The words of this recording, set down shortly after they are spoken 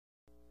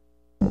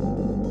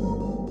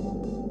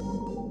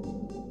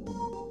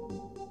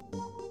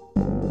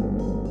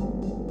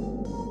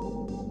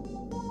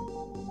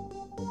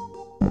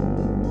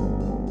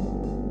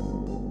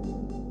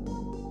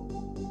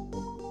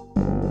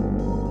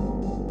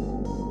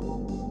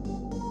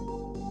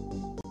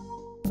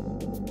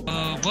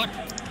What?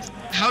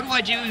 How do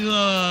I do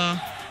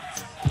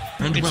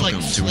And it's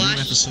welcome like to a new slash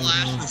episode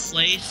slash of...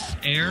 replace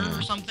air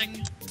or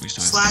something? We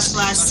still have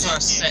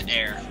Set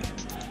air.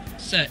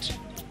 Set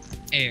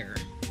air.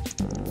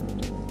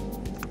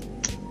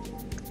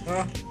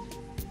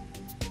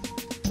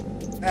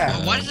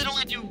 Why does it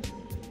only do...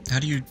 How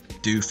do you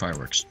do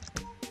fireworks?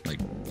 Like,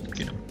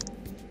 you know.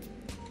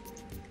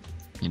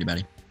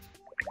 Anybody?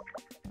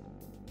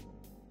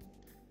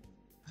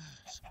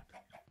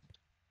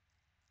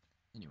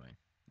 Anyway,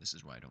 this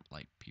is why I don't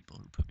like people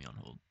who put me on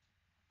hold.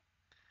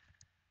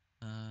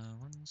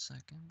 1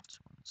 second, 1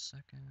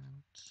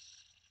 second.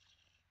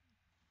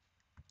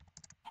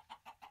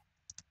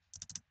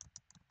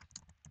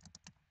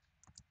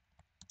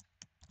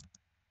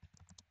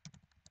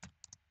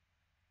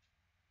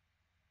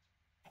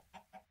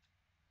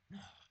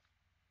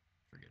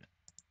 Forget it.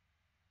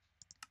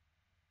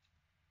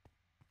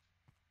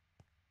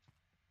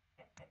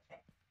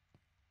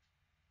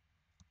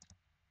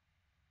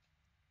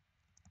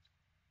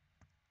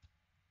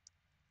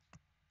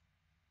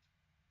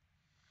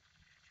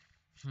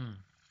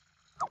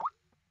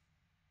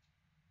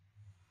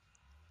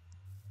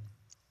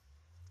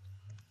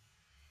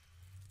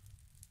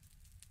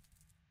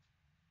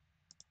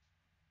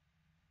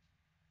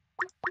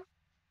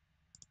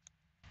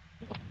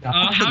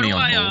 how me do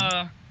on I,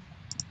 hold.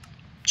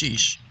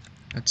 Jeesh.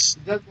 That's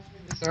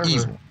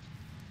evil.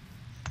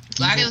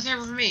 Lagging the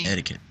server for me.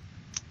 Etiquette.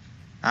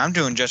 I'm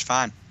doing just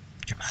fine.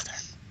 Your mother.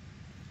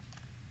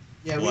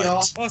 Yeah, we What?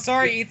 all. Well,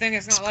 sorry, Ethan.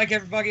 It's not like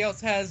everybody else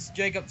has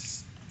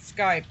Jacob's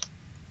Skype.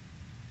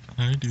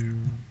 I do.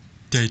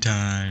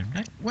 Daytime.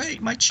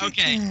 Wait, my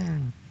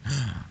chicken.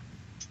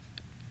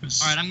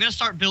 Alright, I'm gonna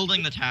start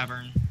building the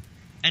tavern.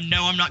 And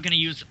no, I'm not gonna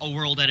use a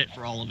world edit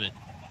for all of it.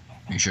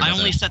 You sure I about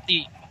only that? set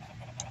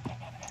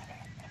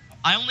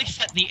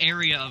the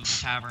area of the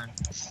tavern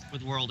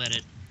with world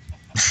edit.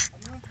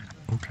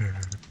 Okay.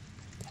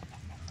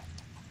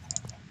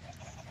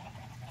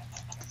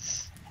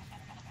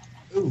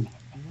 Ooh. You know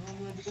what I'm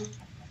gonna do? I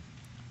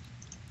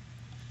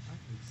know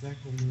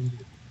exactly what I'm gonna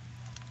do.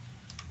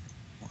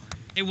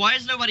 Hey, why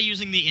is nobody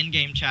using the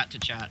in-game chat to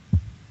chat?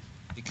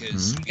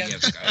 Because we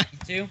have Skype.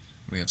 You too?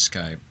 We have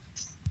Skype.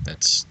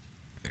 That's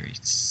a very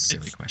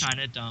silly It's question.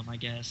 kinda dumb, I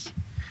guess.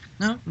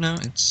 No,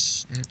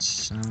 it's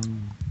no,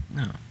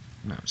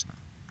 it's not.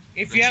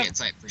 If you have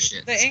Site for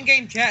shit. the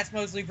in-game chat's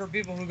mostly for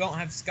people who don't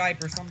have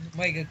Skype or some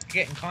way to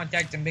get in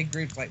contact in big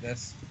groups like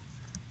this.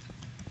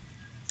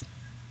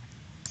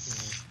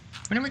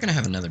 When are we gonna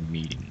have another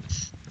meeting?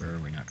 Or are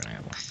we not gonna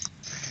have one?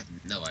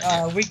 No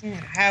idea. We can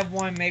have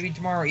one maybe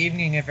tomorrow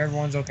evening if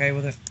everyone's okay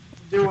with it.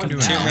 Doing can do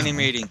it Too now. many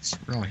meetings.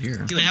 We're all here.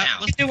 Do it now.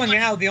 Let's do one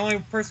now. The only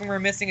person we're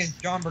missing is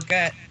John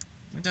Burkett.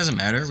 It doesn't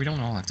matter. We don't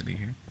all have to be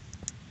here.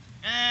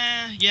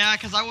 Yeah,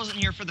 because I wasn't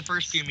here for the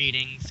first few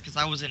meetings, because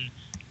I was in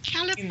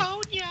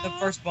California. The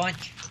first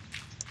bunch.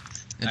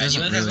 It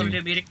doesn't you guys want to do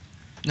a really. meeting?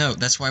 No,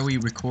 that's why we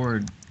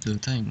record the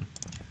thing.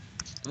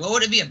 What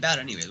would it be about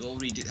anyways? What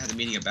would we have the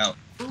meeting about?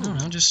 I don't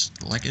know,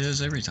 just like it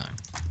is every time.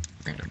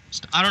 Random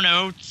stuff. I don't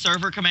know,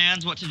 server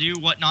commands, what to do,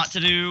 what not to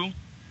do.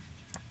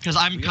 Because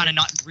I'm kind of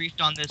not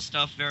briefed on this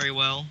stuff very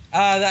well.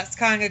 That's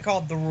kind of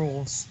called the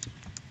rules.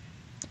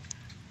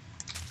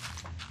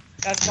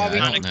 That's why Yeah, we.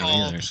 I don't know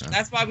call- either, so.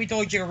 That's why we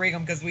told you to read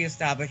them because we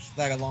established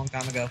that a long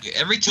time ago. Yeah,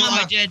 every time Well,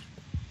 I did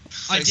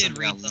play something,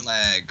 read I them.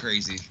 lag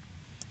crazy.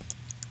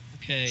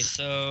 Okay,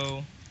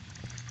 so...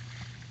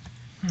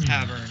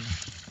 Tavern.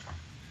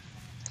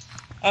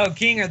 Oh,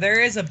 Kinger,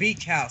 there is a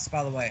beach house,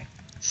 by the way.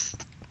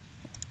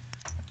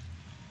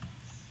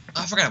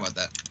 I forgot about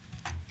that.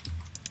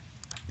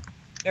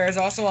 There is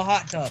also a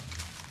hot tub.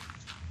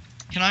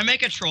 Can I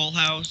make a troll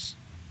house?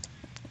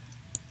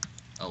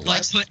 Oh,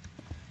 Like, what?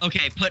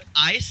 put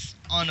ice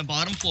on the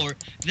bottom floor,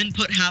 then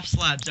put half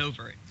slabs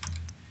over it.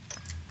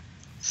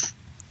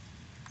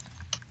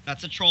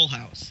 That's a troll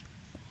house.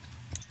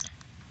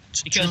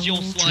 Because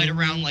you'll slide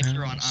around like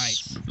you're on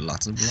ice.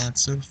 Lots of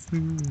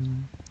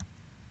food.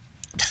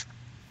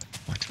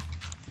 What?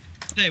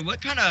 Hey,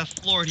 what kind of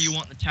floor do you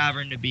want the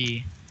tavern to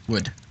be?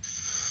 Wood.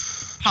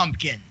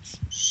 Pumpkins.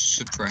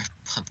 Super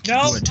pumpkin.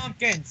 No Wood.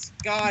 pumpkins.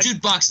 God.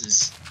 Jute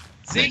boxes.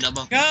 Zeke, no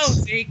pumpkins. go,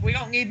 Zeke. We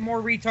don't need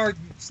more retard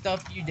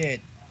stuff you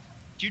did.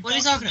 Dude, What are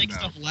you boxes talking make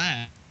about? stuff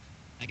lag.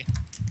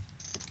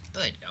 No,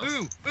 they don't.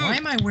 Ooh, Why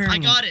am I wearing I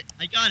got it.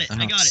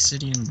 an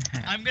obsidian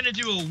hat? I'm gonna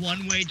do a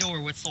one-way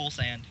door with soul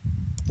sand.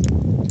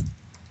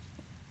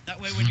 That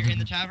way when you're in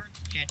the tavern,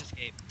 you can't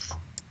escape.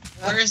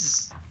 Where is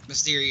this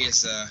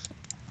mysterious,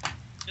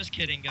 Just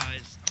kidding,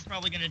 guys. I'm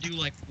probably gonna do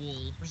like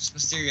wool. where's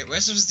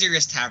this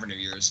mysterious tavern of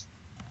yours?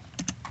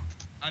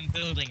 I'm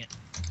building it.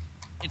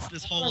 It's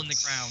this hole in the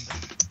ground.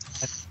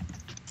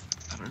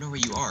 I don't know where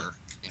you are.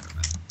 Never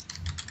mind.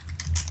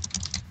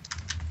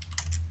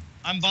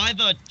 I'm by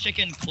the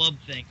chicken club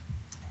thing.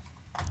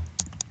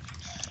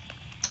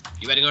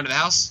 You ready to go to the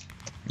house?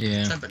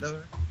 Yeah, Trumpet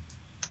over.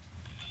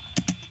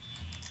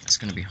 it's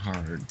gonna be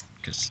hard,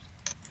 because,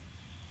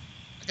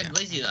 I can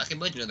blaze you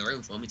in the room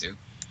if you want me to.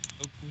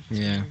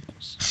 yeah,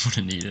 I'm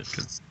gonna need it,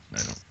 because I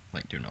don't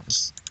like doing all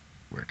this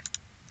work.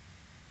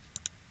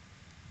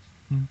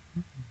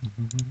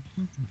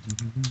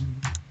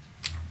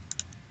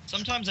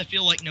 Sometimes I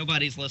feel like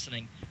nobody's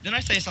listening. Then I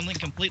say something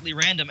completely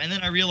random, and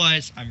then I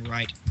realize I'm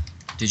right.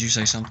 Did you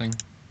say something?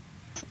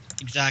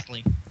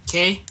 Exactly.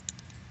 Okay.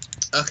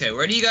 Okay,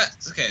 where do you got?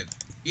 Okay,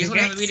 you guys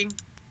want to have a meeting?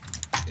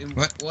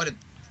 What?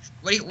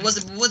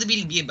 What's the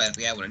meeting be about if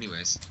we have one,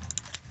 anyways?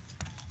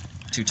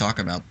 To talk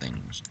about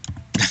things.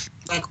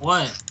 Like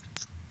what?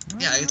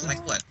 Yeah, it's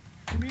like what?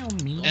 Real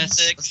mean.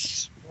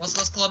 Ethics,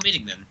 Let's call a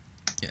meeting then.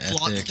 Yeah,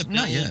 plots ethics. to build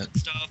Not yet.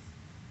 stuff.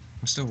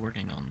 I'm still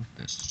working on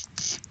this.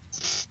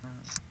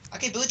 I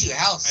can build you a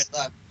house,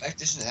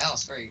 partition a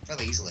house fairly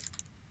easily.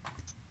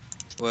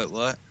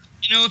 What?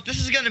 You know, if this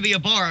is gonna be a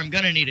bar, I'm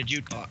gonna need a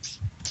jukebox.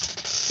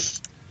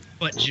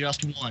 But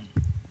just one.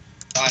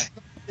 Why?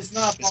 It's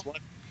not Just one.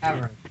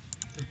 tavern.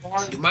 The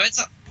bar.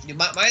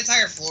 My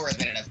entire floor is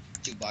made out of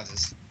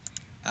jukeboxes.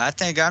 I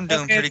think I'm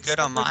doing Okay, pretty good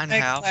on someone mine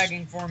make house.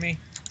 Flagging for me.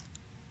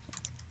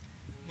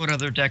 What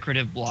other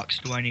decorative blocks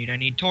do I need? I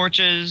need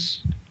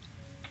torches.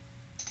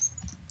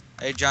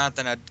 Hey,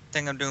 Jonathan, I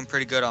think I'm doing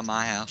pretty good on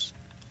my house.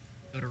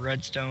 Go to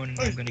redstone, and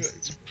I'm gonna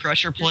get some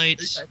pressure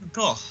plates.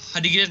 Cool.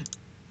 How'd you get in?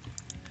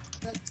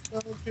 That's no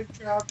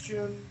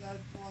contraption. That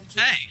one.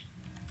 Hey,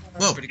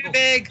 Whoa. Pretty Too cool.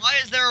 big. why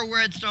is there a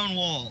redstone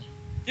wall?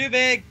 Too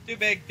big. Too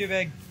big. Too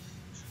big.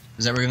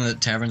 Is that where the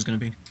tavern's gonna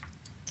be?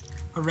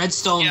 A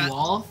redstone Yeah.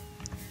 wall?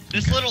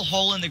 This little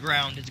hole in the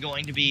ground is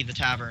going to be the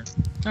tavern.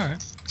 Alright,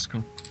 that's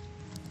cool.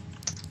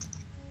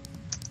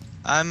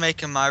 I'm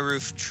making my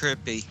roof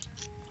trippy.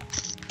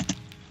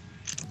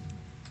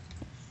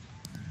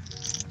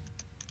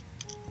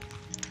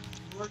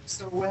 Works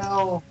so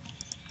well.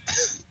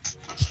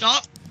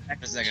 Stop Back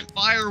in a second.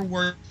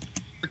 fireworking.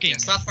 Yeah,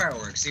 stop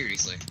fireworks,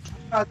 seriously.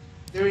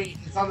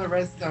 It's on the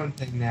redstone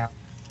thing now.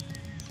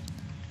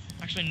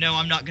 Actually, no,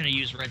 I'm not gonna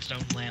use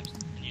redstone lamps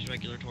and use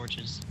regular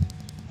torches.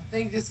 I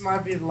think this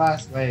might be the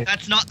last wave.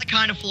 That's not the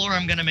kind of floor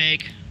I'm gonna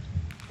make.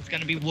 It's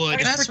gonna be wood.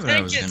 It's That's what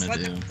I was pretentious, gonna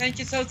like do. a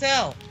pretentious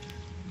hotel.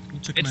 You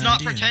took It's my not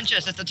idea.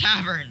 pretentious, it's a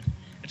tavern.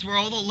 It's where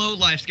all the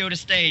lowlifes go to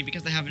stay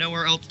because they have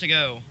nowhere else to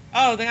go.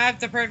 Oh, then I have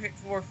the perfect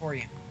floor for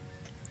you.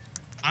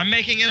 I'm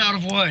making it out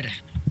of wood.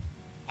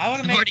 I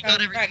want I've to make already it out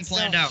got of everything cracked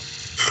planned out.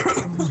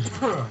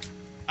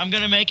 I'm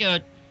gonna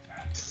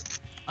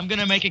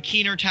make a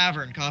Keener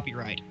Tavern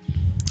copyright.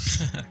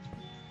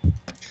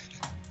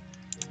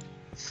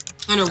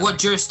 Under what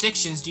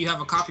jurisdictions do you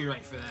have a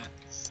copyright for that?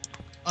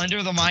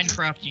 Under the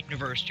Minecraft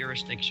universe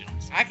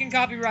jurisdictions. I can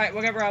copyright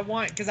whatever I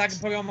want because I can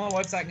put it on my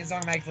website and it's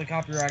automatically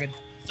copyrighted.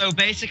 So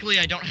basically,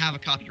 I don't have a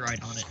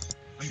copyright on it.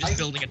 I'm just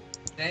building it.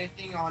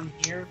 Anything on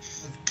here?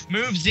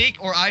 Move Zeke,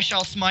 or I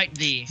shall smite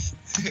thee.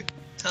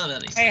 Tell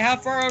them that. Hey, how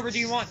far over do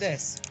you want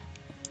this?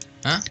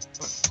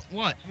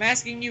 What? I'm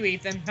asking you,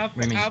 Ethan. How What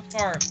do you mean? how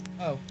far?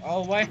 Oh,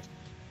 all the way?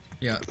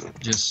 Yeah,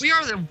 just... We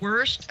are the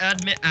worst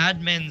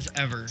admins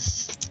ever.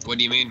 What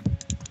do you mean?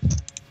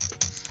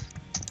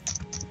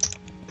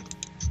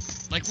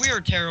 Like, we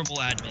are terrible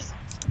admins.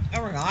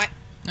 No, we're not.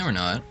 No, we're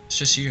not. It's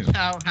just you.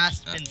 Thou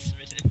hast been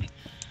smitten.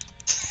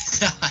 It's been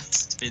Thou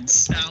hast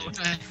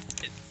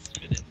been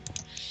smitten.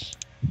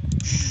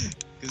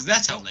 Because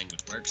that's how language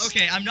works.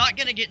 Okay, I'm not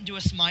gonna get into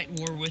a smite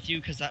war with you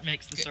because that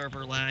makes the Okay.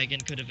 server lag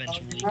and could Oh,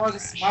 eventually you want to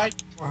crash.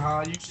 smite or how?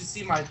 You should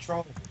see my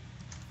troll.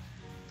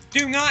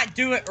 Do not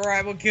do it or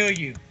I will kill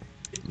you.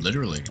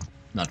 Literally.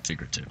 Not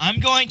figurative. I'm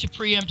going to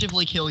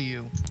preemptively kill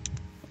you.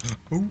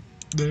 Oh,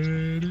 there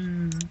it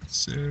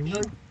is.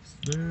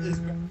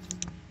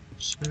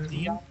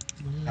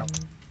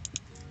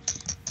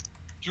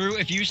 Drew,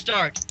 if you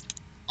start,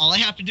 all I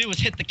have to do is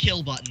hit the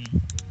kill button.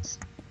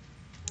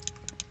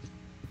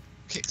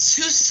 Okay,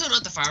 so who's still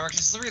not the fireworks?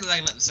 It's literally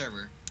lagging out the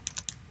server.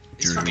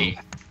 It's Drew. from me.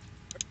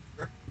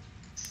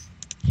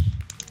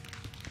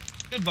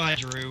 Goodbye,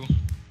 Drew.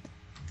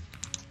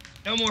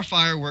 No more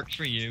fireworks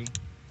for you.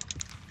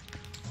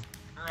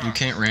 You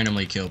can't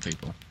randomly kill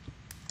people.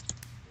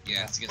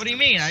 Yeah, it's against What do you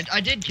the mean? rules.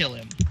 I did kill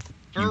him.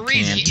 For You a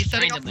reason. can't He's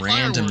setting up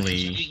randomly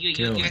You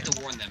kill have him.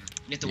 to warn them.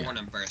 You have to Yeah. warn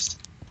them first.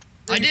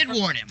 I did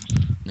warn him.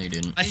 No, you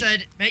didn't. I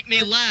said, make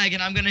me lag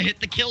and I'm gonna hit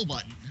the kill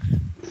button.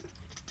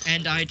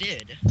 And I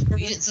did. You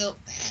didn't so.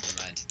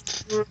 Never mind.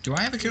 Do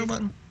I have a kill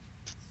button?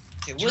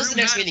 Okay, what's the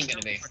Drew next has- meeting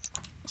gonna be?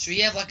 Should we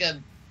have like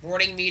a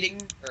morning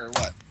meeting or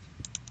what?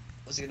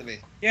 What's it gonna be?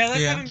 Yeah,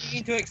 let's Yeah. have a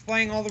meeting to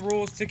explain all the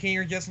rules to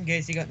Keener just in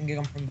case he doesn't get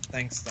them from the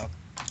thing stuff.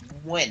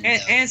 When?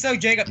 And, though? and so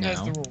Jacob knows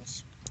No. the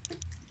rules.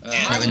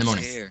 Right in the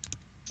morning. Here.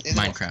 In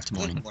the Minecraft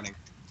When in the morning. morning.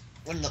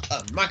 When in the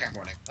Minecraft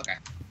morning. Okay.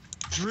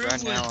 Drew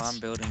Right now, was- I'm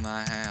building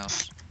my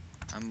house.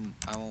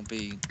 I won't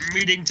be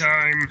Meeting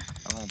time.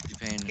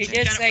 paying He attention. did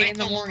Can't say wait in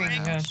the till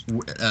morning. morning.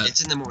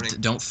 It's in the morning.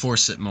 Don't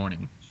force it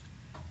morning.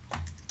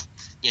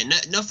 Yeah,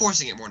 no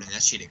forcing it morning.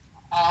 That's cheating.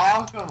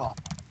 Oh, come on.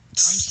 I'm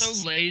so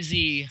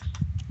lazy.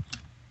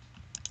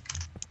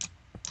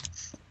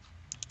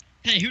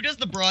 Hey, who does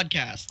the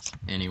broadcasts?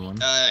 Anyone.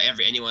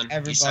 Anyone.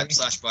 Everybody.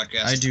 Slash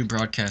podcast. I do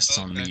broadcasts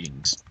on Okay.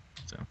 meetings.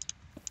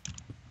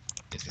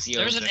 It's 'cause he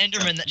There's owns an it.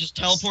 Enderman that just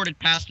teleported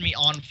past me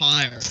on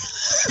fire.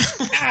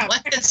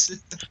 What? It's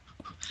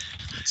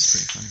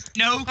pretty funny.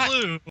 No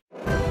clue.